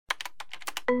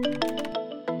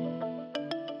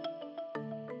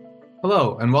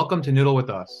Hello, and welcome to Noodle with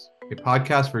Us, a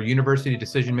podcast for university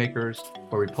decision makers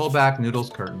where we pull back Noodle's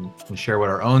curtain and share what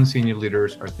our own senior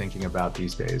leaders are thinking about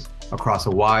these days across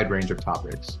a wide range of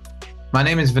topics. My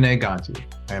name is Vinay Ganti.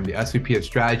 I am the SVP of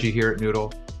Strategy here at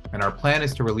Noodle, and our plan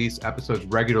is to release episodes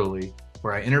regularly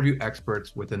where I interview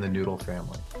experts within the Noodle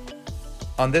family.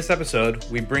 On this episode,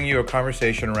 we bring you a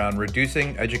conversation around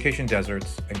reducing education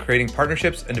deserts and creating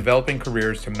partnerships and developing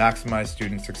careers to maximize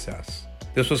student success.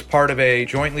 This was part of a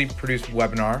jointly produced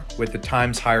webinar with the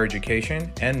Times Higher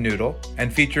Education and Noodle,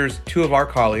 and features two of our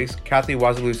colleagues, Kathy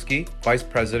Wasilewski, Vice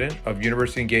President of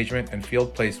University Engagement and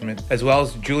Field Placement, as well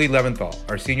as Julie Leventhal,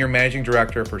 our Senior Managing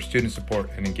Director for Student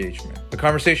Support and Engagement. The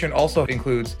conversation also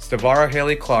includes Stavara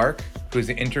Haley Clark, who is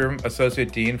the Interim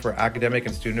Associate Dean for Academic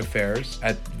and Student Affairs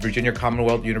at Virginia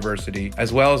Commonwealth University,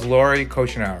 as well as Lori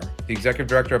Kochenauer, the Executive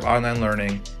Director of Online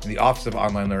Learning in the Office of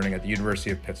Online Learning at the University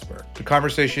of Pittsburgh. The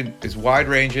conversation is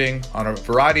wide-ranging on a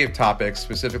variety of topics,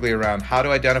 specifically around how to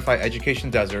identify education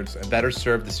deserts and better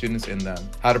serve the students in them,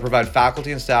 how to provide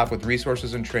faculty and staff with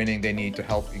resources and training they need to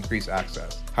help increase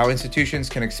access, how institutions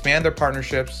can expand their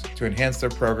partnerships to enhance their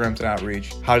programs and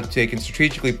outreach, how to take and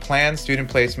strategically plan student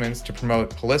placements to promote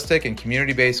holistic and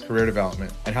community-based career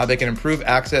development, and how they can improve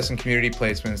access and community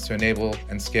placements to enable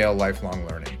and scale lifelong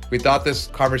learning. We thought this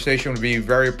conversation would be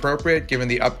very appropriate given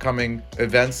the upcoming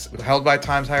events held by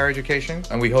Times Higher Education,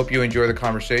 and we hope you enjoy the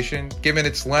conversation. Given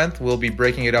its length, we'll be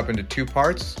breaking it up into two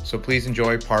parts, so please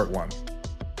enjoy part one.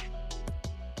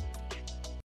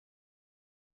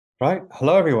 Right.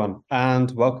 Hello, everyone,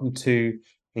 and welcome to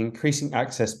Increasing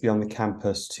Access Beyond the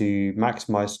Campus to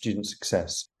Maximize Student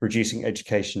Success, Reducing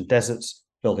Education Deserts,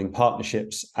 Building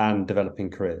Partnerships, and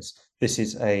Developing Careers. This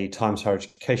is a Times Higher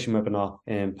Education webinar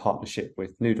in partnership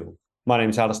with Noodle. My name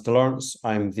is Alistair Lawrence.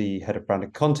 I'm the Head of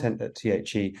Branded Content at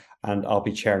THE, and I'll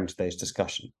be chairing today's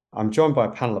discussion. I'm joined by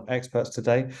a panel of experts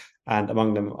today, and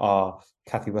among them are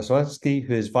Kathy Wasilewski,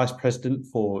 who is Vice President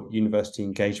for University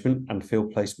Engagement and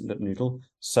Field Placement at Noodle.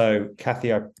 So,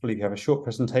 Kathy, I believe you have a short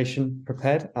presentation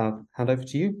prepared. I'll hand over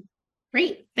to you.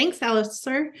 Great. Thanks,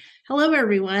 Alistair. Hello,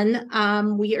 everyone.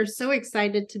 We are so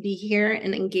excited to be here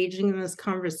and engaging in this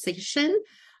conversation.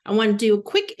 I want to do a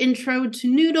quick intro to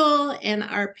Noodle and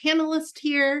our panelist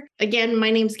here. Again,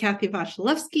 my name is Kathy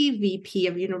Wasilewski, VP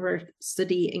of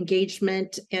University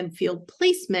Engagement and Field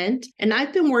Placement, and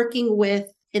I've been working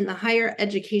in the higher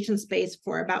education space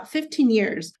for about 15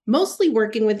 years, mostly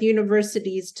working with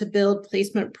universities to build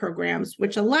placement programs,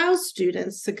 which allows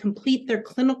students to complete their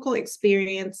clinical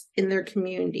experience in their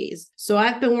communities. So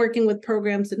I've been working with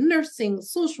programs in nursing,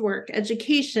 social work,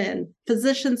 education,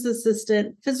 physician's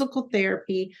assistant, physical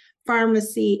therapy,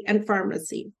 pharmacy, and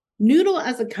pharmacy. Noodle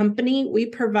as a company, we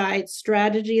provide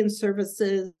strategy and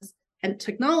services and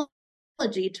technology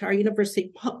to our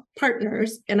university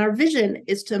partners, and our vision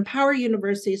is to empower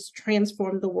universities to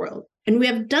transform the world. And we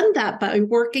have done that by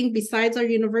working besides our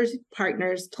university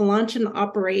partners to launch and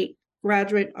operate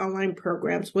graduate online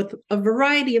programs with a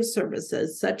variety of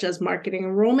services such as marketing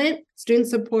enrollment, student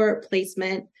support,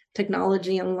 placement,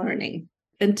 technology, and learning.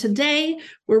 And today,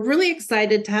 we're really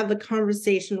excited to have the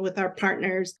conversation with our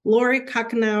partners, Lori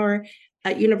Kochenauer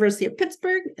at University of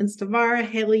Pittsburgh and Stavara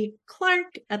Haley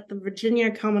Clark at the Virginia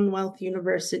Commonwealth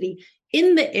University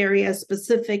in the area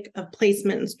specific of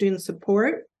placement and student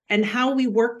support, and how we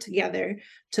work together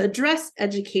to address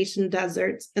education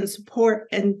deserts and support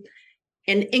and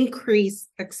increase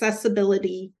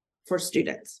accessibility for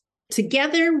students.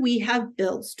 Together, we have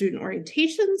built student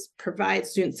orientations, provide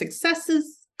student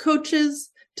successes, coaches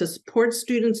to support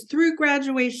students through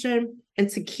graduation, and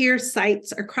secure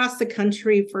sites across the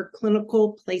country for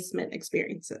clinical placement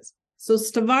experiences. So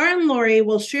Stavara and Lori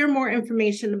will share more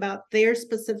information about their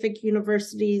specific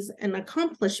universities and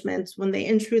accomplishments when they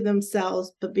intro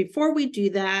themselves. But before we do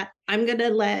that, I'm going to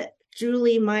let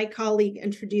Julie, my colleague,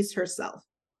 introduce herself.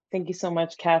 Thank you so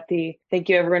much, Kathy. Thank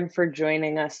you, everyone, for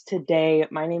joining us today.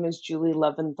 My name is Julie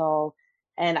Leventhal,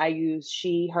 and I use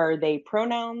she, her, they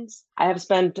pronouns. I have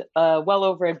spent well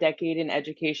over a decade in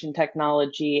education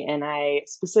technology, and I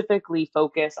specifically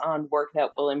focus on work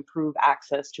that will improve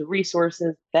access to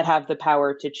resources that have the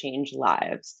power to change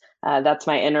lives. That's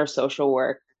my inner social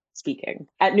work speaking.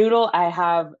 At Noodle, I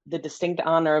have the distinct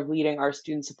honor of leading our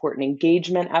student support and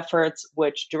engagement efforts,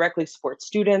 which directly support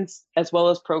students, as well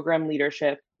as program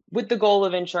leadership, with the goal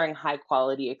of ensuring high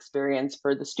quality experience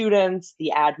for the students,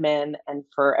 the admin, and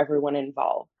for everyone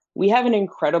involved. We have an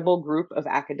incredible group of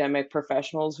academic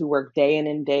professionals who work day in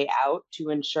and day out to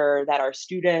ensure that our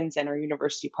students and our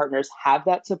university partners have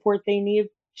that support they need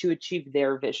to achieve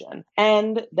their vision.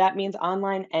 And that means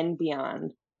online and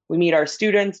beyond. We meet our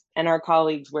students and our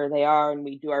colleagues where they are, and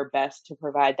we do our best to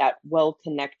provide that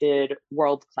well-connected,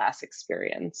 world-class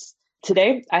experience.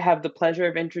 Today, I have the pleasure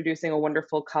of introducing a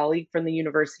wonderful colleague from the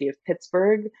University of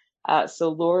Pittsburgh.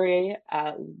 Lori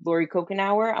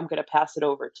Kokenauer, I'm going to pass it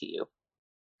over to you.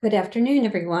 Good afternoon,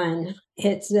 everyone.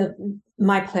 It's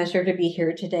my pleasure to be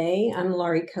here today. I'm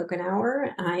Lori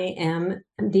Kokenauer. I am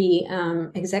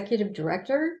the Executive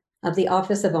Director of the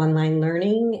Office of Online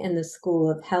Learning in the School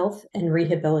of Health and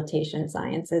Rehabilitation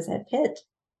Sciences at Pitt.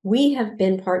 We have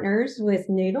been partners with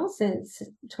Noodle since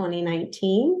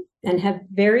 2019 and have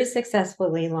very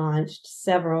successfully launched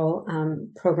several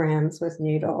programs with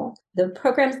Noodle. The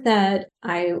programs that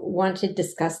I want to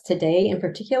discuss today in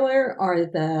particular are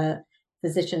the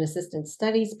Physician Assistant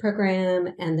Studies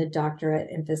program and the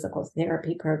Doctorate in Physical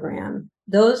Therapy program.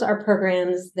 Those are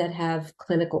programs that have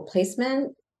clinical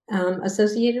placement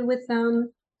associated with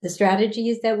them. The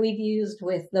strategies that we've used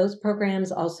with those programs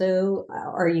also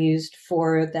are used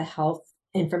for the health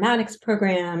informatics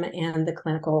program and the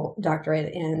clinical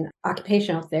doctorate in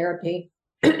occupational therapy.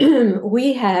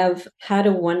 We have had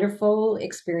a wonderful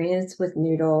experience with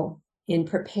Noodle in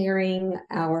preparing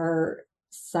our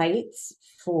sites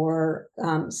for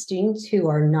students who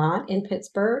are not in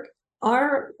Pittsburgh.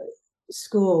 Our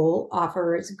school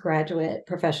offers graduate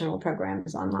professional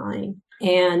programs online,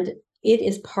 and it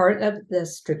is part of the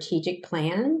strategic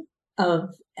plan of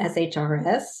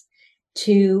SHRS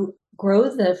to grow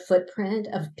the footprint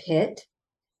of Pitt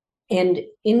and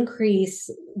increase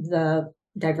the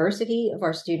diversity of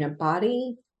our student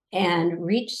body and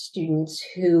reach students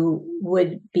who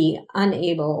would be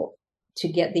unable to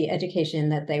get the education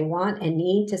that they want and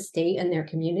need to stay in their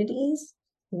communities.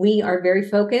 We are very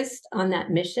focused on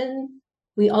that mission.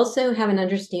 We also have an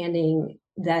understanding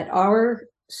that our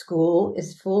school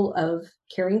is full of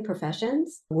caring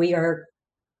professions. We are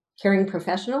caring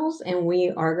professionals, and we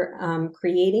are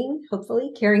creating,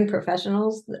 hopefully, caring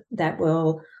professionals that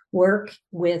will work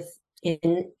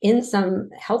in some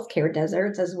healthcare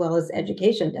deserts as well as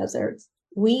education deserts.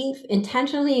 We've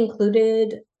intentionally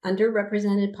included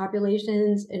underrepresented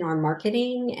populations in our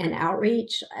marketing and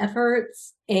outreach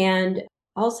efforts, and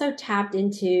also tapped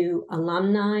into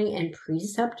alumni and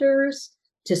preceptors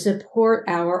to support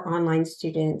our online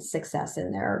students' success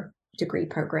in their degree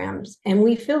programs. And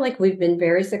we feel like we've been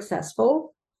very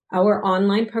successful. Our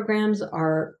online programs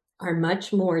are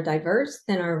much more diverse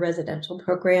than our residential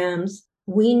programs.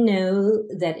 We know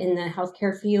that in the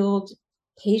healthcare field,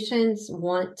 patients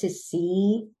want to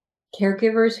see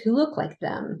caregivers who look like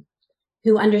them,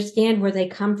 who understand where they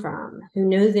come from, who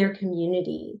know their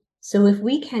community. So if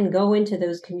we can go into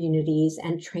those communities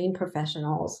and train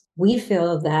professionals, we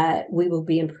feel that we will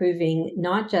be improving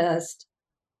not just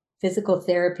physical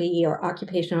therapy or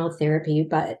occupational therapy,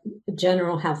 but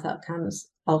general health outcomes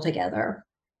altogether.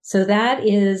 So that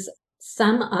is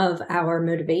some of our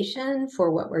motivation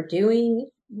for what we're doing.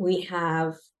 We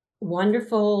have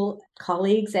wonderful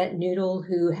colleagues at Noodle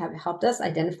who have helped us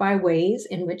identify ways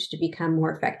in which to become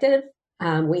more effective.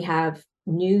 We have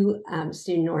new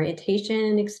student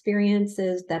orientation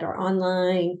experiences that are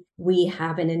online. We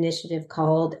have an initiative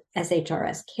called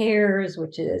SHRS Cares,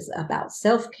 which is about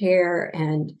self-care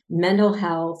and mental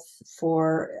health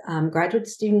for graduate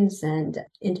students and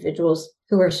individuals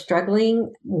who are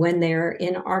struggling when they're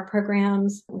in our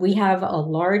programs. We have a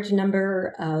large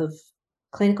number of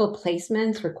clinical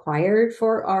placements required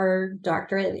for our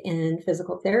doctorate in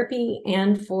physical therapy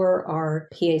and for our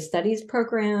PA studies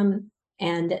program.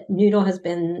 And Noodle has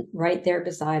been right there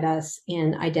beside us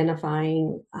in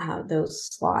identifying those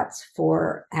slots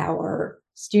for our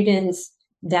students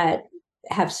that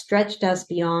have stretched us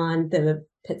beyond the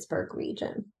Pittsburgh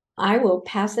region. I will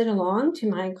pass it along to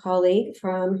my colleague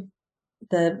from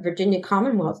the Virginia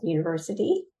Commonwealth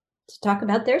University to talk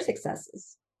about their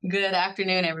successes. Good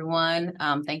afternoon, everyone.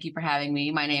 Thank you for having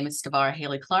me. My name is Stavara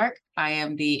Haley Clark. I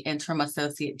am the Interim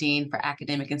Associate Dean for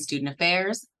Academic and Student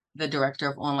Affairs, the Director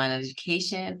of Online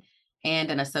Education,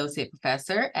 and an Associate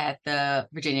Professor at the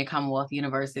Virginia Commonwealth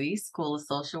University School of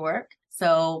Social Work.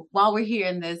 So while we're here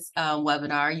in this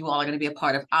webinar, you all are going to be a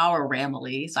part of our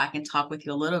Ramily, so I can talk with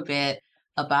you a little bit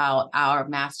about our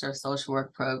Master of Social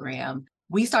Work program.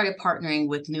 We started partnering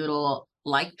with Noodle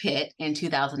like Pitt in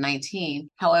 2019.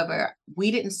 However,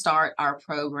 we didn't start our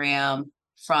program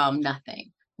from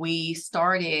nothing. We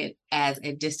started as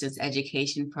a distance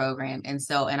education program. And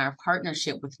so in our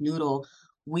partnership with Noodle,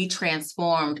 we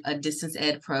transformed a distance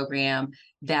ed program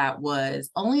that was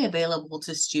only available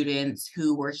to students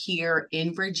who were here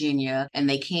in Virginia, and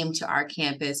they came to our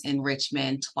campus in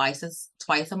Richmond twice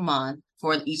a month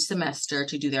for each semester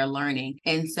to do their learning.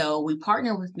 And so we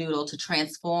partnered with Noodle to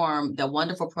transform the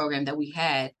wonderful program that we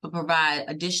had, but provide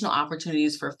additional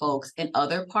opportunities for folks in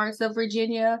other parts of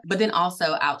Virginia, but then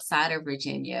also outside of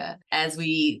Virginia. As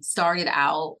we started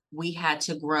out, we had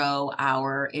to grow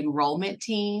our enrollment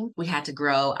team. We had to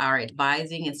grow our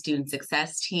advising and student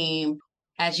success team.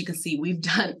 As you can see, we've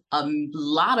done a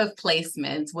lot of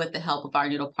placements with the help of our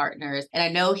Noodle partners. And I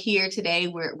know here today,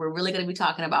 we're really going to be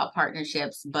talking about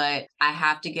partnerships, but I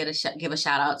have to give a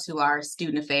shout out to our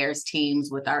student affairs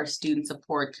teams with our student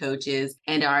support coaches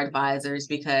and our advisors,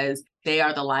 because they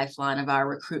are the lifeline of our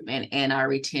recruitment and our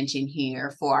retention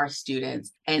here for our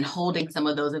students, and holding some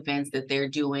of those events that they're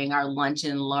doing, our lunch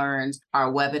and learns,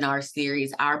 our webinar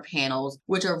series, our panels,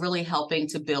 which are really helping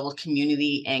to build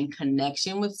community and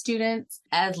connection with students.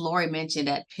 As Lori mentioned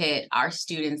at Pitt, our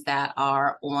students that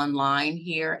are online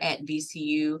here at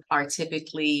VCU are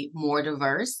typically more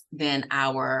diverse than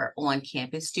our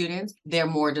on-campus students. They're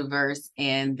more diverse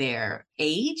in their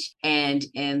age and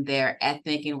in their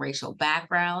ethnic and racial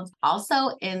backgrounds, also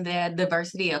in their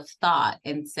diversity of thought.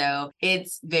 And so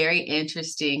it's very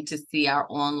interesting to see our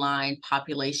online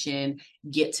population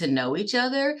get to know each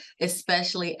other,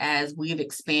 especially as we've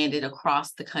expanded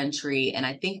across the country. And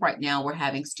I think right now we're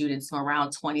having students from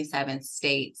around 27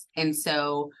 states. And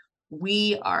so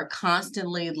we are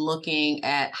constantly looking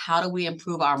at how do we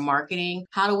improve our marketing?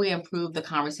 How do we improve the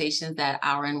conversations that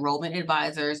our enrollment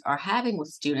advisors are having with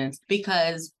students?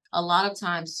 Because a lot of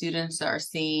times students are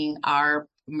seeing our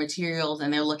materials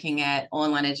and they're looking at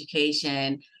online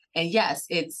education. And yes,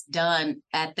 it's done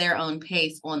at their own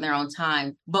pace on their own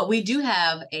time, but we do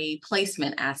have a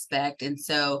placement aspect. And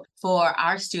so for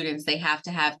our students, they have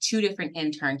to have 2 different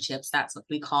internships. That's what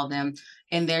we call them,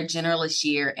 in their generalist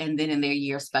year and then in their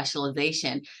year of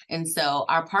specialization. And so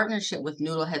our partnership with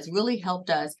Noodle has really helped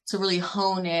us to really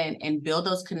hone in and build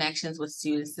those connections with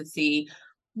students to see,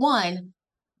 one,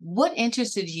 what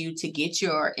interested you to get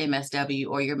your MSW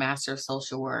or your Master of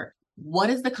Social Work?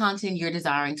 What is the content you're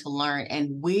desiring to learn,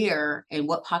 and where and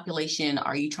what population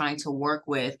are you trying to work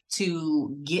with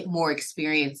to get more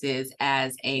experiences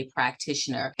as a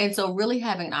practitioner? And so really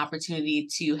having an opportunity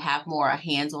to have more a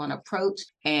hands-on approach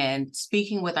and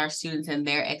speaking with our students and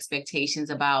their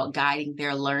expectations about guiding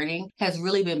their learning has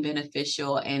really been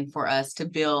beneficial, and for us to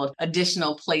build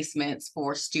additional placements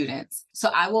for students. So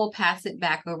I will pass it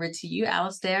back over to you,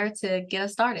 Alistair, to get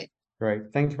us started.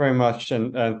 Great. Thank you very much.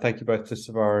 And thank you both to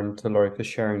Savara and to Lori for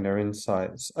sharing their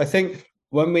insights. I think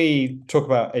when we talk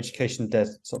about education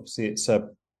deserts, obviously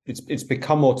it's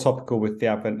become more topical with the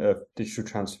advent of digital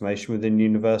transformation within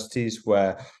universities,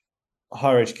 where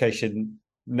higher education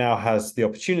now has the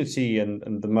opportunity and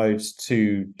the modes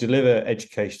to deliver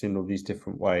education in all these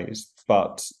different ways.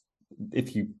 But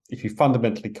if you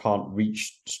fundamentally can't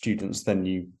reach students, then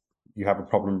you have a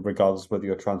problem, regardless of whether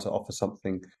you're trying to offer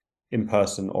something in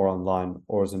person or online,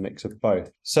 or as a mix of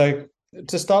both. So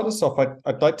to start us off,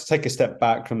 I'd like to take a step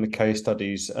back from the case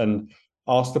studies and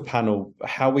ask the panel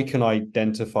how we can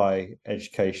identify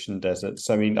education deserts.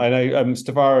 I mean, I know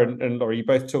Stavara and Lori, you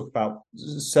both talk about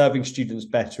serving students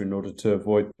better in order to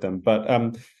avoid them. But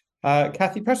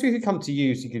Kathy, perhaps we could come to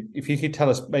you, so if you could tell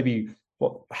us maybe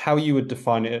how you would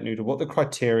define it at Noodle, what the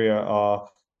criteria are,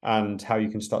 and how you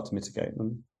can start to mitigate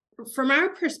them. From our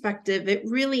perspective, it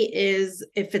really is,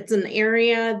 if it's an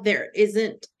area, there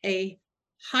isn't a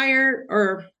higher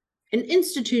or an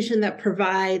institution that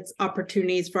provides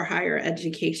opportunities for higher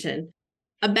education.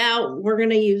 We're going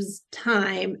to use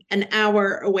time, an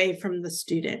hour away from the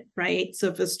student, right? So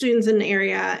if a student's in an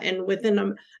area and within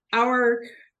an hour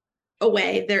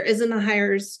away, there isn't a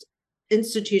higher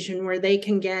institution where they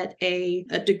can get a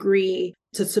degree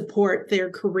to support their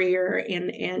career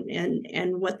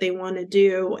and what they want to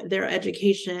do, their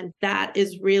education, that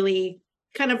is really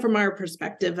kind of from our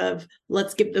perspective of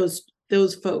let's give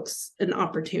those folks an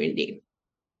opportunity.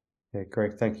 Yeah,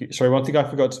 great. Thank you. Sorry, one thing I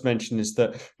forgot to mention is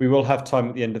that we will have time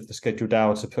at the end of the scheduled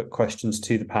hour to put questions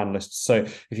to the panelists. So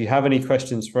if you have any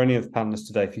questions for any of the panelists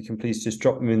today, if you can please just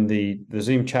drop them in the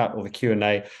Zoom chat or the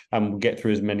Q&A, and we'll get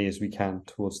through as many as we can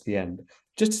towards the end.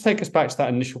 Just to take us back to that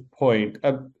initial point,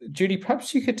 Judy,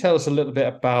 perhaps you could tell us a little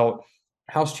bit about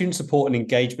how student support and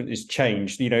engagement has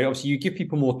changed. You know, obviously you give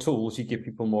people more tools, you give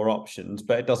people more options,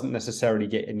 but it doesn't necessarily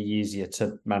get any easier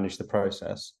to manage the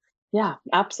process. Yeah,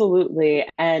 absolutely.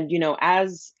 And, you know,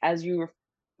 as you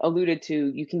alluded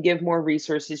to, you can give more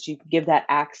resources, you can give that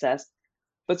access.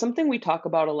 But something we talk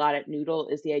about a lot at Noodle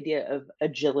is the idea of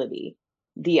agility.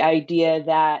 The idea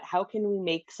that how can we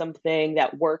make something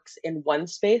that works in one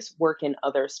space work in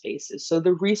other spaces? So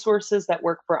the resources that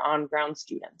work for on-ground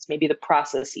students, maybe the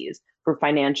processes for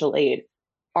financial aid,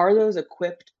 are those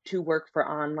equipped to work for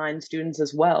online students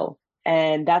as well?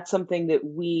 And that's something that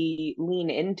we lean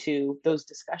into those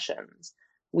discussions.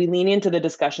 We lean into the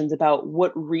discussions about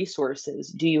what resources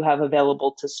do you have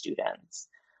available to students.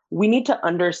 We need to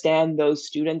understand those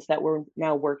students that we're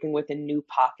now working with in new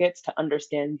pockets to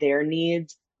understand their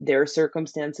needs, their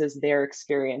circumstances, their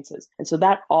experiences. And so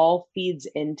that all feeds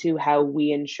into how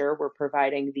we ensure we're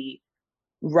providing the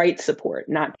right support,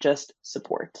 not just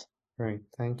support. Great,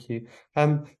 thank you.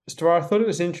 Mr. Rara, I thought it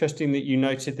was interesting that you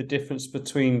noted the difference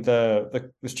between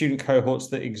the student cohorts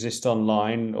that exist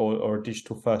online or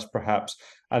digital first perhaps,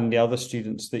 and the other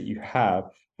students that you have.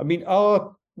 I mean,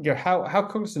 how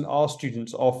cognizant are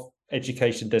students of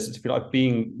education deserts, if you like,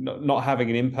 being not having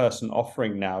an in-person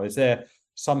offering now? Is there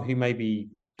some who maybe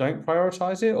don't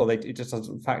prioritize it, or it just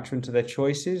doesn't factor into their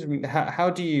choices? I mean,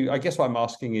 how do you, I guess what I'm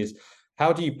asking is,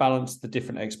 how do you balance the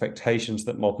different expectations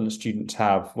that modern students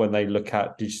have when they look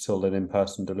at digital and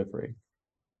in-person delivery?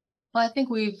 Well, I think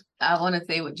I want to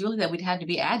say what Julie said, we'd have to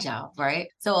be agile, right?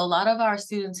 So a lot of our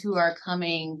students who are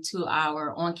coming to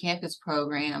our on-campus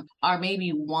program are maybe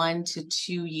 1 to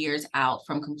 2 years out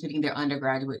from completing their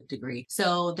undergraduate degree.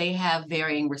 So they have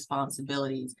varying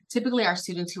responsibilities. Typically, our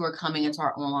students who are coming into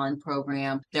our online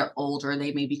program, they're older,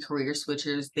 they may be career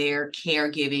switchers, they're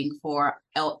caregiving for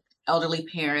elderly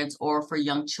parents or for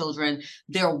young children,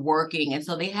 they're working. And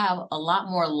so they have a lot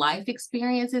more life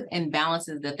experiences and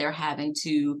balances that they're having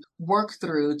to work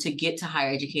through to get to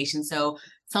higher education. So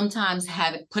sometimes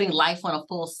putting life on a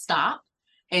full stop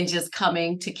and just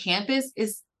coming to campus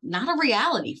is not a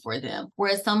reality for them.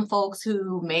 Whereas some folks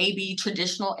who may be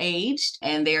traditional aged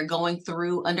and they're going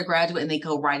through undergraduate and they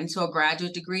go right into a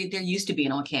graduate degree, they're used to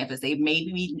being on campus. They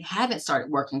maybe haven't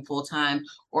started working full time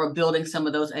or building some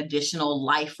of those additional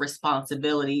life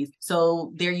responsibilities.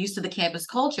 So they're used to the campus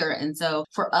culture. And so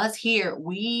for us here,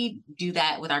 we do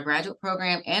that with our graduate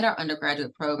program and our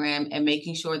undergraduate program, and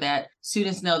making sure that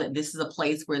students know that this is a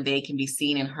place where they can be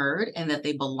seen and heard and that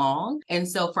they belong. And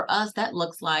so for us, that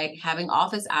looks like having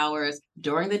office hours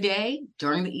during the day,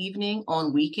 during the evening,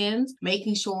 on weekends,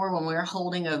 making sure when we're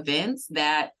holding events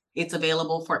that it's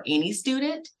available for any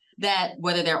student, that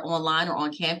whether they're online or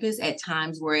on campus, at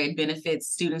times where it benefits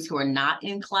students who are not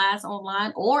in class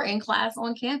online or in class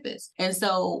on campus. And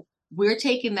so we're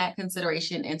taking that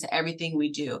consideration into everything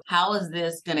we do. How is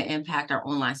this going to impact our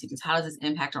online students? How does this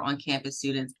impact our on-campus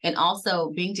students? And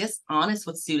also being just honest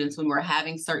with students when we're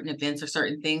having certain events or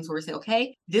certain things where we say,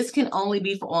 okay, this can only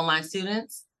be for online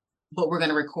students, but we're going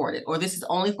to record it. Or this is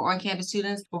only for on-campus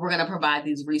students, but we're going to provide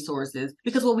these resources.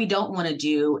 Because what we don't want to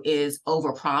do is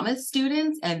overpromise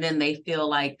students and then they feel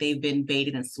like they've been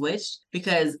baited and switched,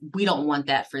 because we don't want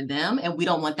that for them and we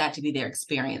don't want that to be their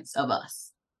experience of us.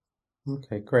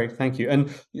 Okay, great. Thank you.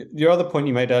 And your other point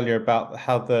you made earlier about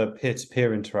how the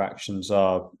peer-to-peer interactions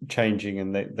are changing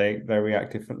and they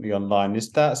react differently online.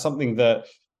 Is that something that,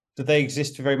 do they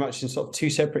exist very much in sort of two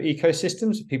separate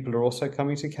ecosystems? People are also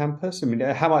coming to campus. I mean,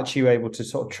 how much are you able to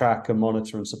sort of track and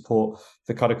monitor and support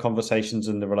the kind of conversations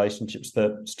and the relationships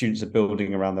that students are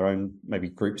building around their own maybe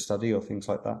group study or things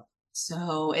like that?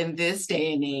 So in this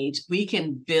day and age, we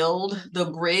can build the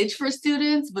bridge for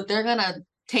students, but they're going to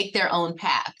take their own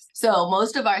paths. So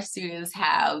most of our students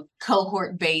have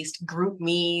cohort-based group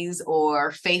me's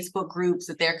or Facebook groups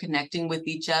that they're connecting with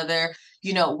each other.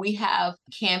 You know, we have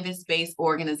Canvas-based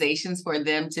organizations for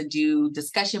them to do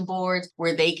discussion boards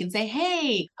where they can say,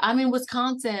 hey, I'm in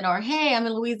Wisconsin, or hey, I'm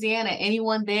in Louisiana.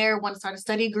 Anyone there want to start a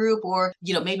study group? Or,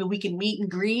 you know, maybe we can meet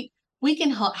and greet. We can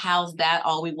house that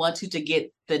all we want to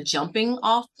get the jumping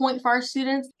off point for our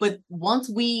students. But once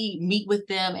we meet with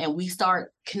them and we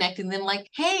start connecting them, like,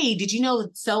 hey, did you know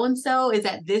so-and-so is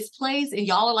at this place and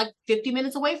y'all are like 50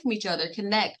 minutes away from each other,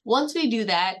 connect. Once we do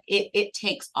that, it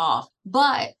takes off.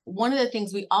 But one of the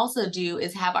things we also do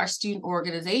is have our student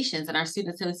organizations and our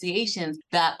student associations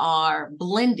that are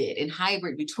blended and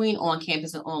hybrid between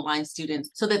on-campus and online students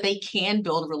so that they can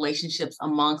build relationships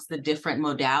amongst the different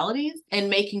modalities, and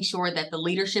making sure that the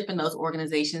leadership in those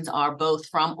organizations are both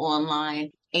from online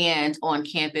and on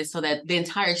campus, so that the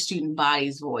entire student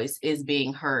body's voice is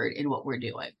being heard in what we're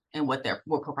doing and what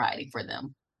we're providing for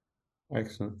them.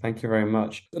 Excellent. Thank you very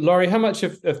much. Laurie, how much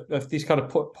of these kind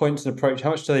of points and approach,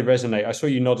 how much do they resonate? I saw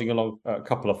you nodding along a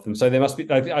couple of them. So there must be,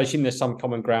 I assume there's some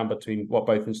common ground between what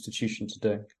both institutions are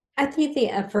doing. I think the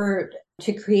effort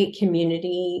to create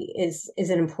community is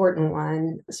an important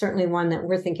one, certainly one that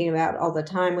we're thinking about all the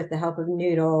time with the help of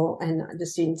Noodle and the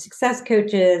student success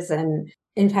coaches. And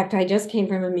in fact, I just came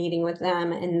from a meeting with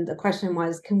them, and the question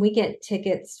was, can we get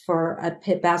tickets for a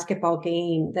Pitt basketball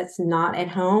game that's not at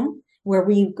home, where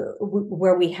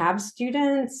we have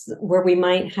students, where we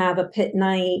might have a Pitt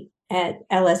night at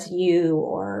LSU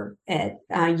or at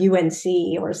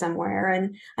UNC or somewhere.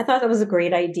 And I thought that was a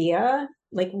great idea.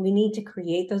 Like, we need to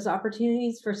create those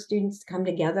opportunities for students to come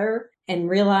together and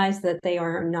realize that they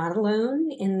are not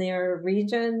alone in their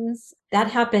regions.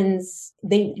 That happens,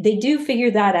 they do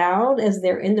figure that out as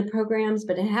they're in the programs,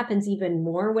 but it happens even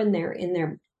more when they're in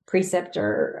their precept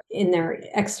or in their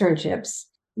externships.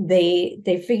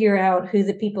 They figure out who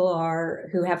the people are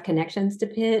who have connections to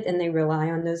Pitt, and they rely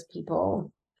on those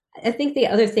people. I think the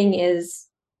other thing is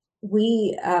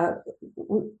we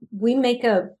make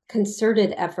a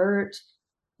concerted effort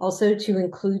also to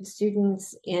include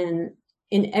students in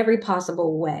every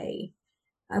possible way.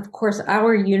 Of course,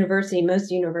 our university,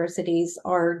 most universities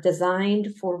are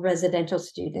designed for residential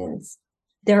students.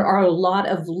 There are a lot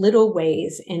of little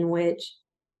ways in which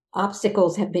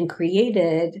obstacles have been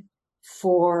created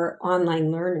for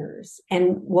online learners.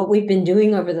 And what we've been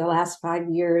doing over the last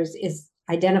 5 years is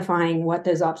identifying what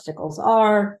those obstacles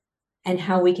are and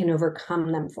how we can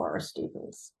overcome them for our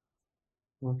students.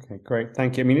 Okay, great.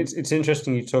 Thank you. I mean, it's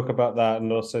interesting you talk about that,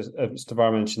 and also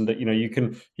Stavara mentioned that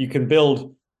you can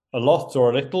build a lot or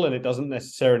a little, and it doesn't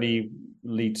necessarily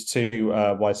lead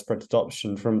to widespread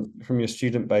adoption from your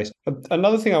student base.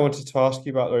 Another thing I wanted to ask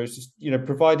you about, though, is just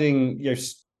providing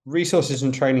resources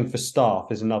and training for staff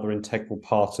is another integral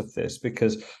part of this,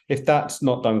 because if that's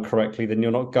not done correctly, then you're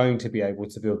not going to be able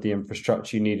to build the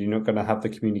infrastructure you need. You're not going to have the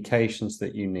communications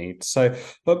that you need. So,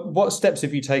 but what steps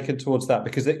have you taken towards that?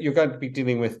 Because you're going to be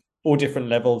dealing with all different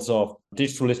levels of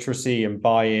digital literacy and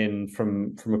buy-in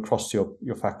from across your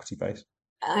faculty base.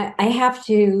 I have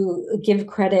to give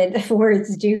credit where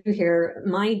it's due here.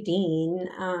 My dean,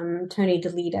 Tony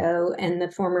DeLito, and the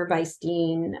former vice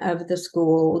dean of the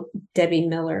school, Debbie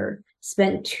Miller,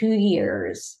 spent 2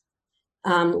 years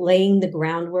laying the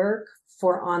groundwork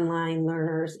for online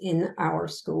learners in our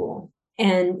school.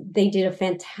 And they did a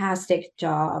fantastic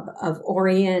job of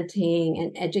orienting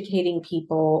and educating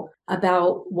people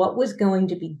about what was going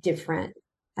to be different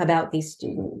about these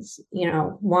students.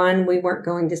 One, we weren't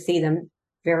going to see them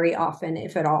very often,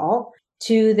 if at all.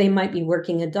 2, they might be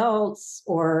working adults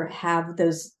or have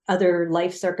those other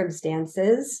life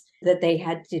circumstances that they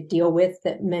had to deal with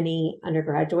that many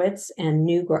undergraduates and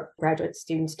new graduate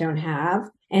students don't have.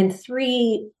 And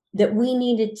 3,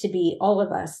 that all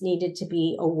of us needed to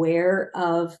be aware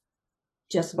of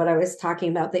just what I was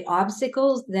talking about, the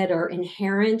obstacles that are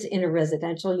inherent in a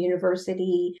residential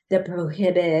university that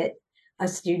prohibit a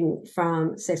student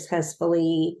from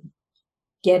successfully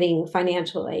getting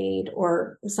financial aid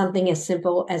or something as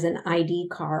simple as an ID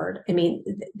card. I mean,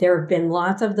 there have been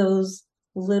lots of those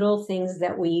little things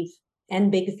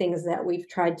and big things that we've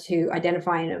tried to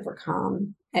identify and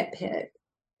overcome at Pitt.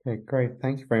 Okay, great.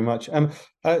 Thank you very much.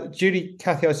 Judy,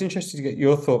 Kathy, I was interested to get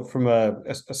your thought from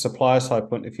a supplier side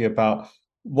point of view about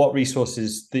what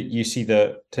resources that you see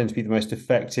that tend to be the most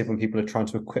effective when people are trying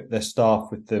to equip their staff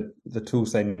with the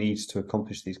tools they need to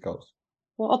accomplish these goals.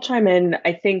 Well, I'll chime in.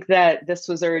 I think that this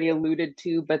was already alluded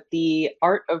to, but the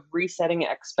art of resetting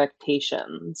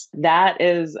expectations, that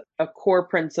is a core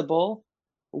principle.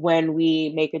 When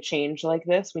we make a change like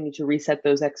this, we need to reset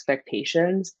those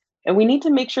expectations. And we need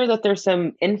to make sure that there's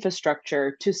some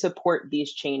infrastructure to support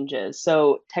these changes.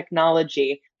 So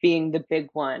technology being the big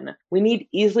one. We need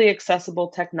easily accessible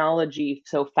technology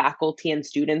so faculty and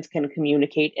students can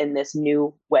communicate in this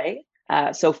new way.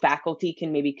 So faculty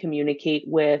can maybe communicate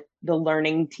with the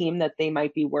learning team that they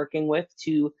might be working with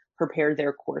to prepare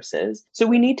their courses. So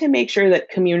we need to make sure that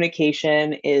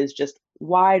communication is just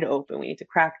wide open. We need to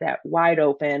crack that wide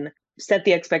open, set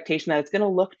the expectation that it's going to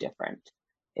look different.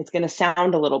 It's going to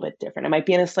sound a little bit different. It might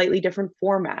be in a slightly different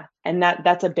format. And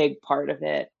that's a big part of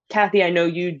it. Kathy, I know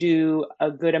you do a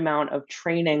good amount of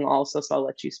training also, so I'll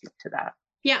let you speak to that.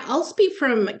 Yeah, I'll speak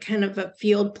from kind of a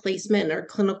field placement or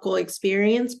clinical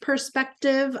experience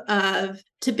perspective of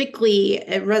typically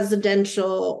a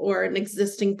residential or an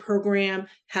existing program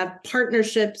have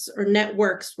partnerships or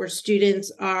networks where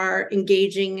students are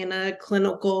engaging in a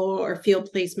clinical or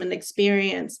field placement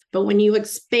experience. But when you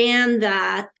expand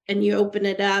that and you open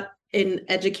it up in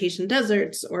education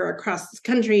deserts or across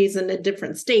countries in a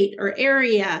different state or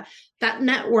area, that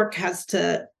network has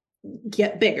to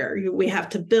get bigger. We have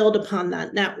to build upon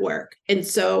that network. And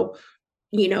so,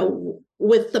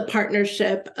 with the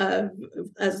partnership of,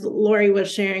 as Lori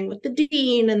was sharing with the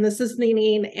dean and the assistant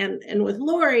dean and with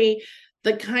Lori,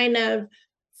 the kind of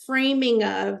framing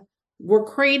of we're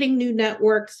creating new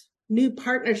networks, new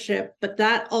partnership, but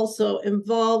that also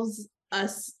involves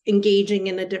us engaging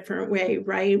in a different way,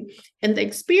 right? And the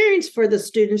experience for the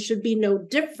students should be no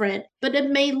different, but it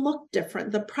may look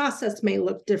different. The process may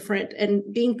look different, and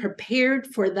being prepared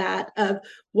for that of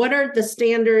what are the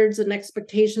standards and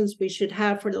expectations we should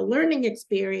have for the learning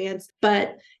experience,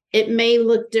 but it may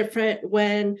look different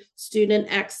when student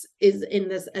X is in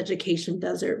this education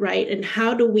desert, right? And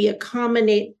how do we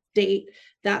accommodate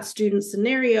that student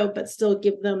scenario, but still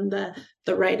give them the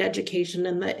right education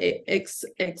and the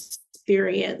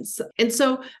experience? And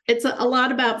so it's a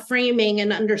lot about framing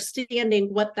and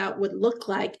understanding what that would look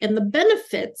like and the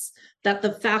benefits that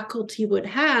the faculty would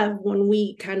have when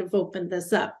we kind of open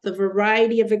this up. The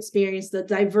variety of experience, the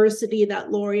diversity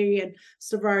that Lori and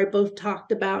Stavari both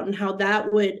talked about, and how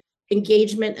that would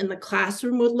engagement in the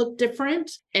classroom would look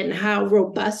different, and how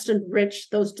robust and rich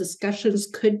those discussions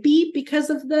could be because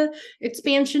of the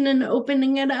expansion and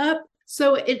opening it up.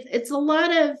 So it's a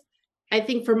lot of, I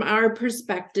think from our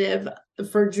perspective,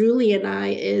 for Julie and I,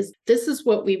 is this is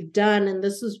what we've done and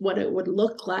this is what it would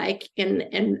look like. And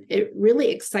it really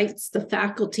excites the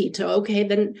faculty to, okay,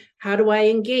 then how do I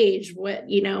engage?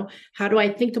 How do I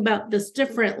think about this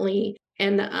differently?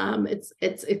 And it's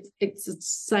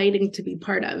exciting to be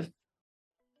part of.